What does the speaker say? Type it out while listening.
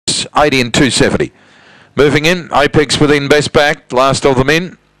80 and 270. Moving in, Apex within, best back, last of them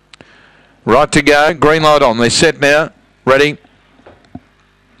in. Right to go, green light on. They're set now, ready.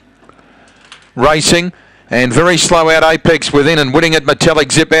 Racing. And very slow out Apex within and winning it. Metallic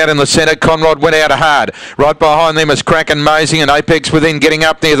Zip out in the centre. Conrod went out hard. Right behind them is Crack and Maisie, and Apex within getting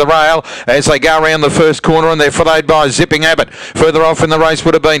up near the rail as they go around the first corner, and they're followed by Zipping Abbott. Further off in the race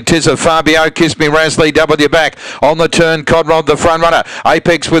would have been Tizza Fabio, Kiss Me Rasley, W back. On the turn, Conrod the front runner.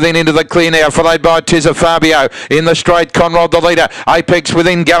 Apex within into the clear now, followed by Tizza Fabio. In the straight, Conrod the leader. Apex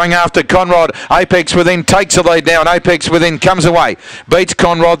within going after Conrod. Apex within takes the lead now, and Apex within comes away. Beats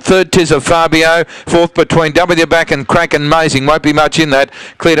Conrod. Third, Tizza Fabio. Fourth between W back and Crack and Mazing. Won't be much in that.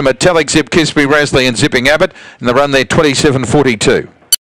 Clear to Metallic Zip, Kiss Me Rasley and Zipping Abbott. And the run there 27.42.